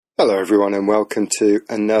Hello everyone and welcome to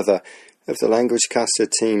another of the Language Caster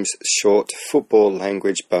team's short football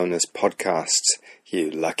language bonus podcasts.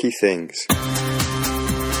 You lucky things.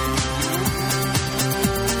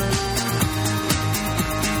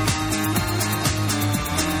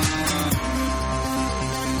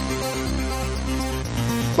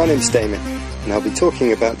 My name's Damon and I'll be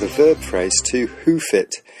talking about the verb phrase to hoof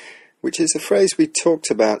it, which is a phrase we talked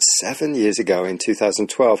about 7 years ago in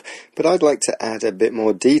 2012, but I'd like to add a bit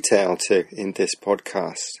more detail to in this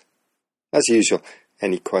podcast. As usual,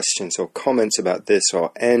 any questions or comments about this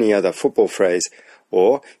or any other football phrase,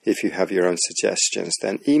 or if you have your own suggestions,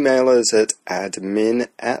 then email us at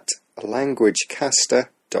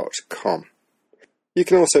admin@languagecaster.com. You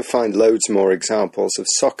can also find loads more examples of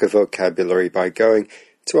soccer vocabulary by going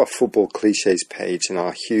to our football cliches page in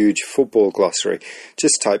our huge football glossary.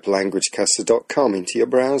 Just type languagecaster.com into your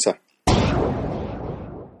browser.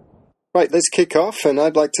 Right, let's kick off, and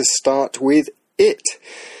I'd like to start with it.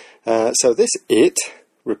 So this it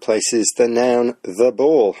replaces the noun the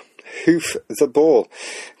ball. Hoof the ball.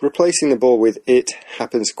 Replacing the ball with it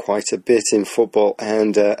happens quite a bit in football,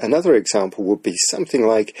 and another example would be something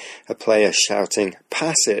like a player shouting,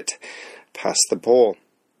 "Pass it," pass the ball.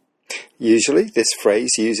 Usually this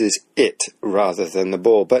phrase uses it rather than the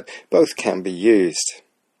ball, but both can be used.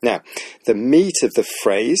 Now, the meat of the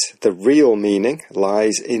phrase, the real meaning,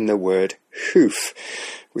 lies in the word hoof,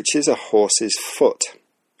 which is a horse's foot.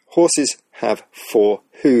 Horses have 4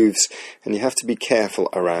 hooves, and you have to be careful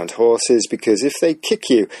around horses because if they kick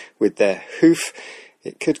you with their hoof,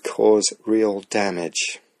 it could cause real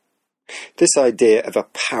damage. This idea of a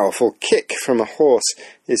powerful kick from a horse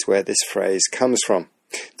is where this phrase comes from.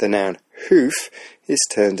 The noun hoof is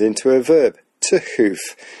turned into a verb, to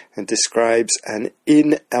hoof, and describes an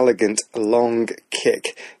inelegant long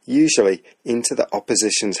kick, usually into the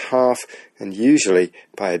opposition's half and usually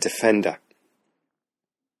by a defender.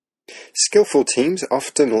 Skillful teams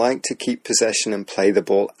often like to keep possession and play the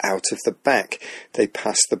ball out of the back. They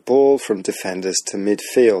pass the ball from defenders to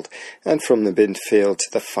midfield and from the midfield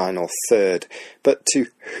to the final third. But to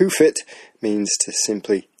hoof it means to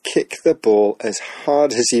simply kick the ball as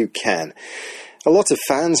hard as you can. A lot of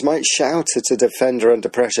fans might shout at a defender under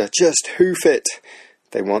pressure, "Just hoof it."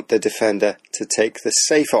 They want the defender to take the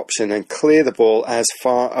safe option and clear the ball as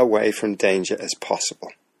far away from danger as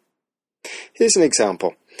possible. Here's an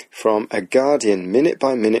example from a Guardian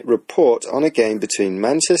minute-by-minute report on a game between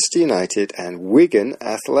Manchester United and Wigan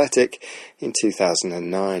Athletic in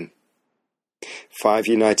 2009. 5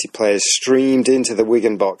 United players streamed into the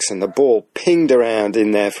Wigan box and the ball pinged around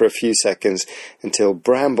in there for a few seconds until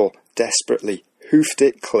Bramble desperately hoofed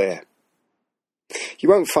it clear. You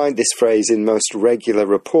won't find this phrase in most regular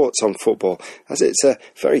reports on football, as it's a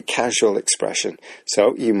very casual expression,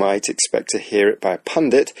 so you might expect to hear it by a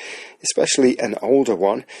pundit, especially an older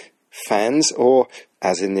one, fans, or,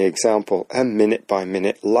 as in the example, a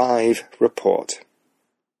minute-by-minute live report.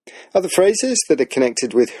 Other phrases that are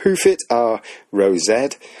connected with hoof it are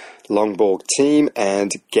rosette, long ball team,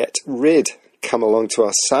 and get rid. Come along to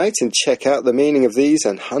our site and check out the meaning of these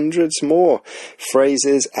and hundreds more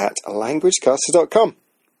phrases at languagecaster.com.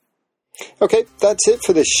 Okay, that's it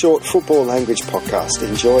for this short football language podcast.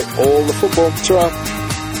 Enjoy all the football. Ta-ra!